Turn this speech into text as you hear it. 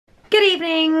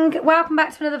evening, welcome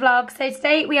back to another vlog. So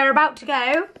today we are about to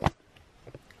go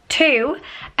to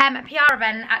a PR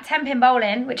event at Tenpin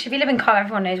Bowling, which if you live in Cardiff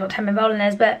everyone knows what Tenpin Bowling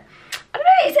is, but I don't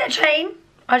know, is it a chain?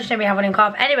 I just know we have one in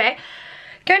Cardiff. Anyway,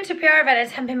 going to a PR event at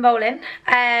Tenpin Bowling.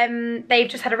 They've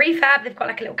just had a refurb, they've got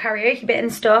like a little karaoke bit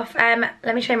and stuff.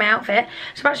 Let me show you my outfit.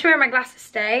 So I'm actually wearing my glasses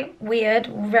today. Weird,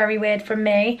 very weird from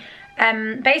me.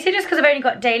 Basically just because I've only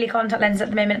got daily contact lenses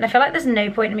at the moment and I feel like there's no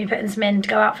point in me putting some in to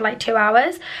go out for like 2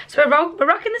 hours. So we're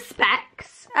rocking the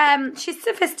specs. She's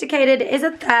sophisticated. It is a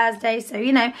Thursday, so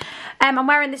you know. I'm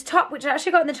wearing this top which I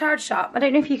actually got in the charge shop. I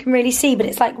don't know if you can really see, but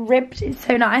it's like ribbed. It's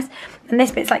so nice. And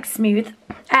this bit's like smooth.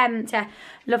 So yeah,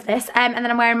 love this. And then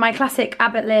I'm wearing my classic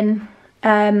Abbott Lynn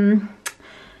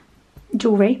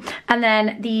jewellery. And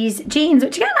then these jeans,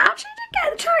 which again, I actually did get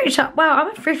at the charity shop. Wow, I'm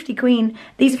a thrifty queen.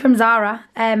 These are from Zara.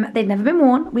 They've never been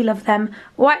worn. We love them.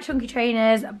 White chunky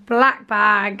trainers, black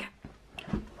bag.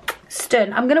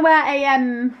 Stun. I'm gonna wear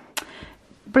a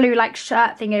blue like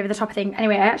shirt thing over the top of thing.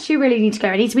 Anyway, I actually really need to go.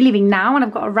 I need to be leaving now and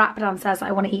I've got a wrap downstairs that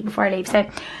I want to eat before I leave. So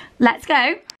let's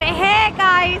go. We're here,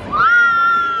 guys.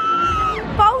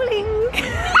 Bowling.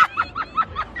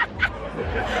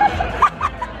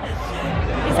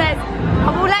 It says, I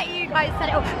will let you guys set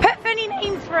it up. Put funny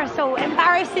names for us all,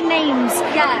 embarrassing names.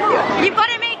 Yeah. You've got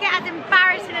to make it as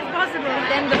embarrassing as possible.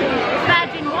 Then the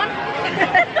virgin one.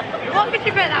 What could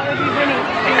you put? That would be funny.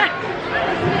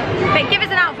 But give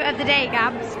us an outfit of the day,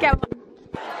 Gabs. Go on.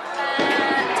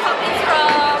 Top is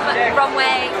from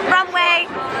Runway. Runway.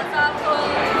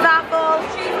 Zarful.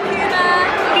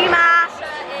 Puma.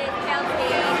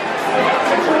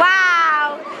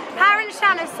 Wow, her and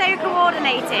Shan are so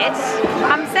coordinated.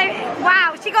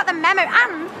 Wow, she got the memo,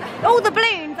 and all the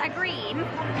balloons are green,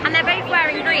 and they're both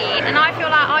wearing green, and I feel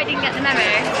like I didn't get the memo,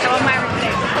 so I'm wearing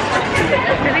blue.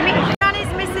 Shan is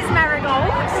Mrs. Marigold.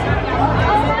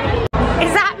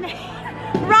 Is that me?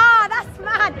 Rah, that's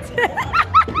mad.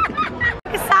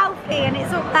 A selfie, and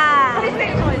it's up there.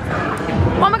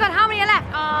 Oh my god, how many are left?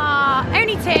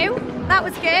 Only 2. That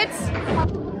was good.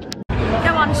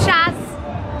 Go on, Shaz.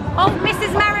 Oh,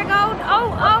 Mrs. Marigold.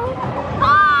 Oh,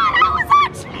 that was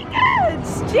actually good.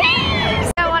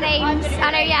 Jeez. Go on, Ames.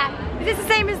 I know, yeah. Is this the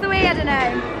same as the way? I don't know.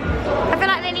 I feel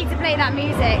like they need to play that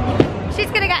music.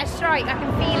 She's gonna get a strike. I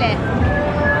can feel it.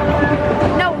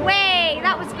 No way.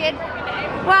 That was good.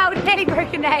 Wow, nearly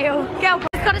broke a nail. Girl,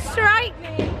 got a strike.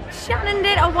 Shannon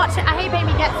did. Oh, watch it. I hope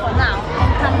Amy gets one now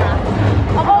on camera.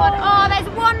 Oh my god. Oh, there's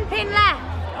 1 pin left.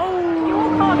 Oh, your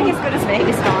can't be as good as me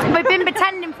this time. We've been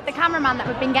pretending for the cameraman that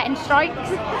we've been getting strikes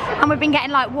and we've been getting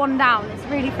like 1 down. It's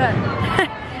really fun.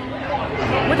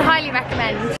 Would highly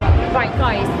recommend. Right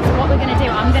guys, so what we're going to do,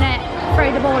 I'm going to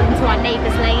throw the ball into our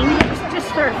neighbour's lane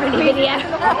just for a funny video.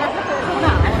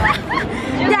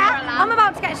 Yeah, I'm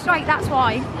about to get a strike, that's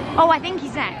why. Oh, I think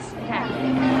he's next. Okay.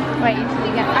 Wait,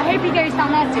 I hope he goes down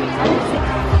there too.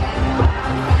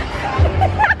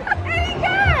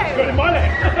 In my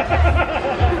leg.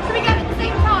 Should we go at the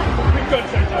same time? We can go at the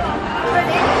same time.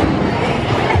 Ready?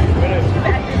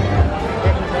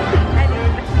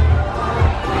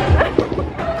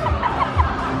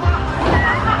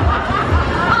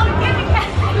 Oh, give me that.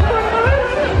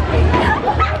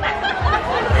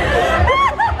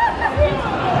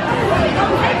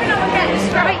 I'm hoping I will get a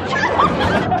strike.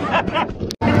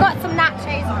 We've got some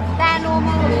nachos. They're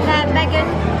normal. They're vegan.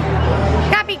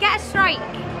 Gabby, get a strike.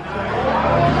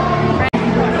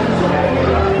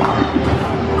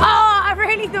 Oh, I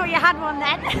really thought you had one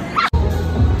then.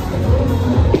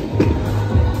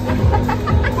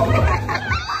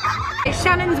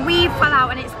 Shannon's weave fell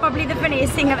out and it's probably the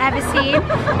funniest thing I've ever seen.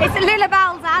 It's a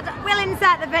Lilibel's ad. We'll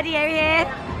insert the video here.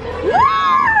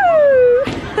 Woo!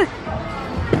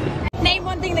 Name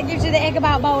one thing that gives you the ick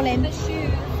about bowling. The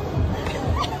shoes.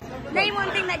 Name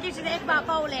one thing that gives you the ick about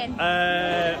bowling.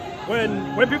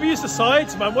 When people use the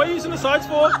sides, man, what are you using the sides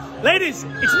for? Ladies,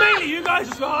 it's mainly you guys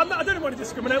as well. I don't want to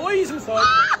discriminate. What are you using the sides?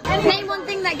 Name one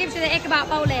thing that gives you the ick about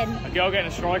bowling. A girl getting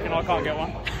a strike and I can't get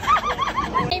one.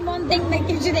 Name one thing that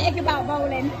gives you the ick about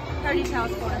bowling.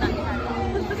 Ponytails falling out your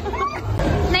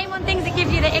head. Name one thing that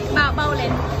gives you the ick about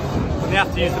bowling. You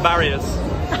have to use the barriers.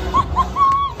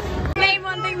 Name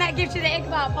one thing that gives you the ick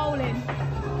about bowling.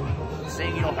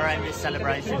 Seeing your horrendous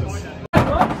celebrations.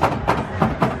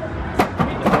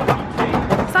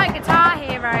 It's like Guitar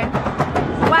Hero.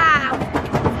 Wow.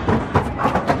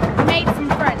 Made some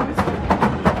friends.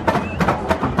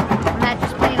 And they're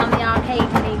just playing on the arcade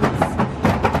things.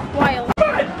 Wild.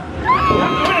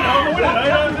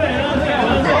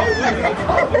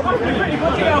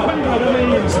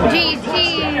 Jeez,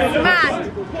 man.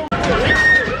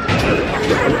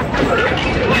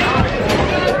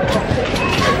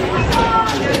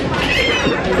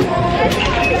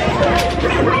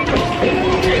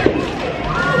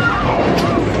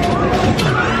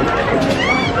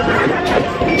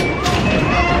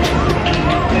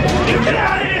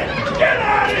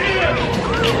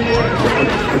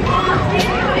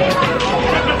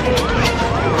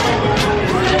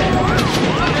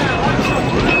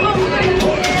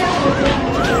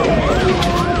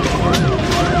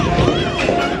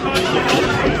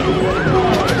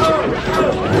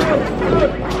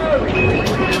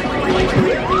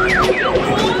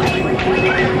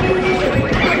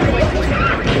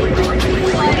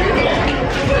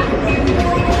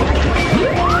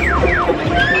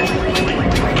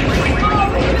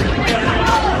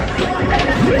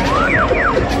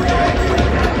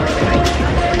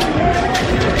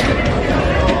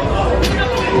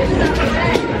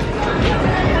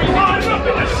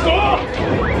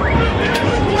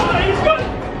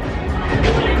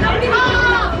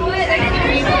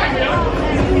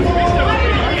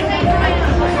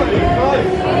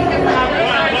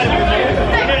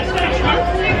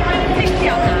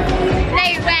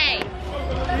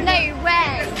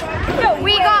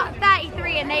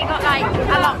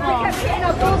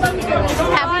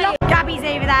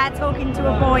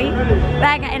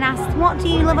 They're getting asked, what do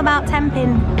you love about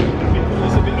Tenpin?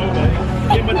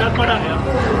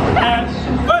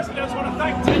 Firstly, I just want to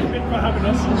thank Tenpin for having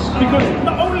us, because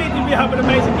not only did we have an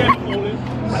amazing game of bowling,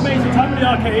 amazing time in the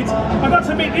arcades, I got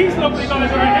to meet these lovely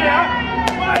guys right here.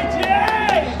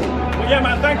 Well, yeah,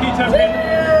 man, thank you, Tenpin.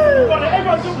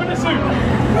 Everyone's up for the soup.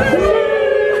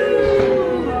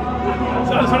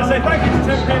 So I just want to say thank you to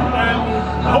Tenpin.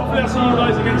 Hopefully I'll see you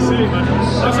guys again soon, man.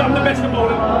 I'm the best of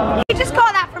bowling. You just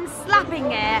got that from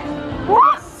slapping it.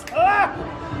 What?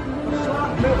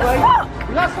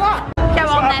 That's what? Go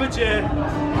on then. Happens,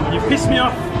 yeah. You piss me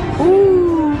off.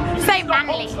 Ooh, so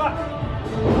manly.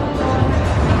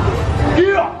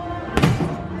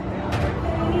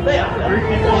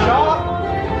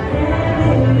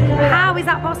 How is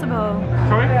that possible?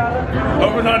 Sorry?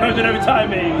 Over 900 every time,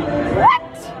 maybe.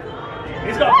 What?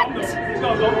 He's got a bomb, though. He's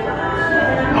got a bomb.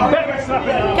 I better slap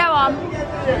it. Go on.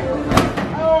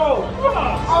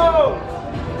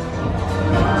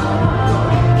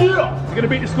 He's gonna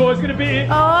beat the score, he's gonna beat it.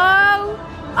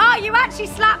 Oh, you actually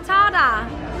slapped harder.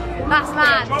 That's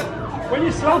mad. When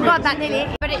you slap Oh god, that nearly hit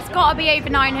you. But it's got to be over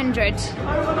 900.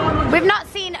 We've not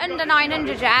seen under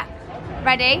 900 yet.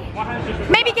 Ready?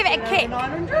 Maybe give it a kick.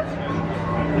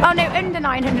 Oh no, under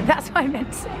 900, that's what I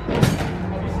meant to say.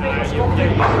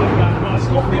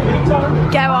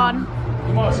 Go on.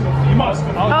 You might have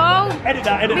scored. Oh, Edit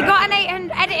that, edit we that. got an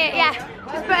 800, edit it, yeah.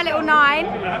 Just put a little 9.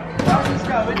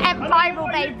 Viral,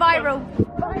 babe, viral.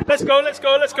 Let's go, let's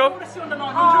go, let's go.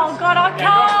 Oh god, I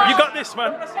can't. You got this,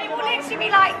 man. It will literally be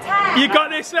like 10. You got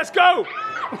this, let's go.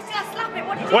 Just slap it,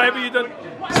 what did you Whatever you done.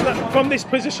 Slap from this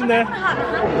position there.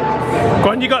 Go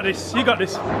on, you got this, you got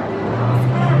this.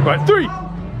 Right, 3,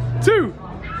 2,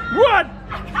 1.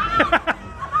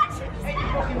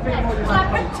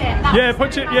 Yeah,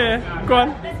 punch it, yeah. Go on.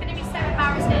 It's going to be so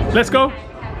embarrassing. Let's go.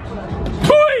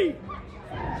 Boy!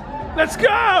 Let's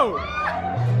go!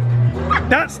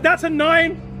 That's a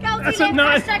 9. That's a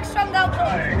 9. Strong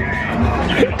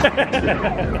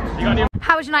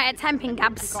How was your night at Tenpin,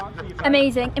 Gabs?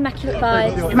 Amazing, immaculate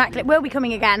vibes. Immaculate. We'll be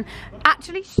coming again.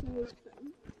 Actually,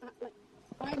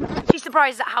 she's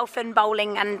surprised at how fun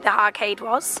bowling and the arcade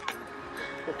was.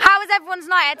 How was everyone's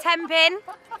night at Tenpin?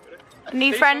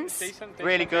 New friends?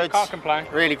 Really good. Can't complain.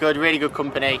 Really good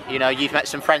company. You know, you've met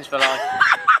some friends for life.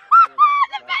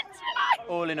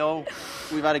 All in all,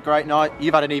 we've had a great night.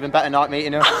 You've had an even better night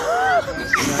meeting us.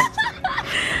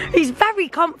 He's very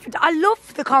confident. I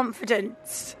love the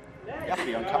confidence. You have to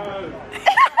be on camera.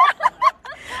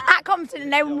 Act confident,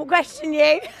 no one will question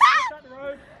you.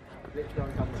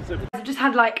 I've just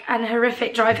had like an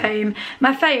horrific drive home.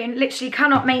 My phone literally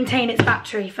cannot maintain its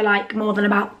battery for like more than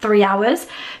about 3 hours.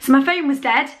 So my phone was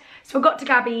dead. So I got to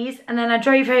Gabby's and then I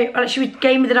drove home. Well, she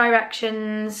gave me the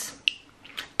directions.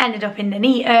 Ended up in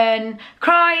Dunedin.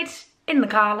 Cried in the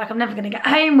car like I'm never going to get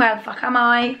home. Where the fuck am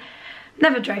I?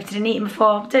 Never drove to Dunedin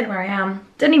before. Don't know where I am.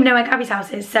 Don't even know where Gabby's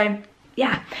house is. So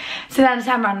yeah. So then I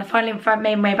turned around and I finally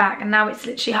made my way back. And now it's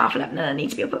literally 11:30 and I need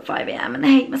to be up at 5 AM. And I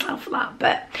hate myself for that.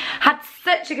 But had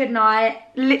such a good night.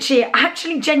 Literally, I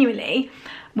actually genuinely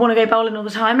want to go bowling all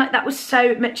the time. Like that was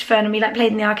so much fun. And we like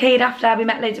played in the arcade after. We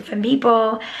met loads of fun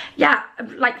people. Yeah,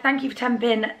 like thank you for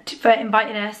Tenpin for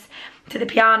inviting us to the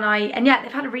PR night. And yeah,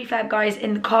 they've had a refurb, guys,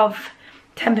 in the Cov,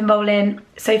 Tenpin bowling.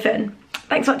 So fun.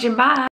 Thanks for watching. Bye.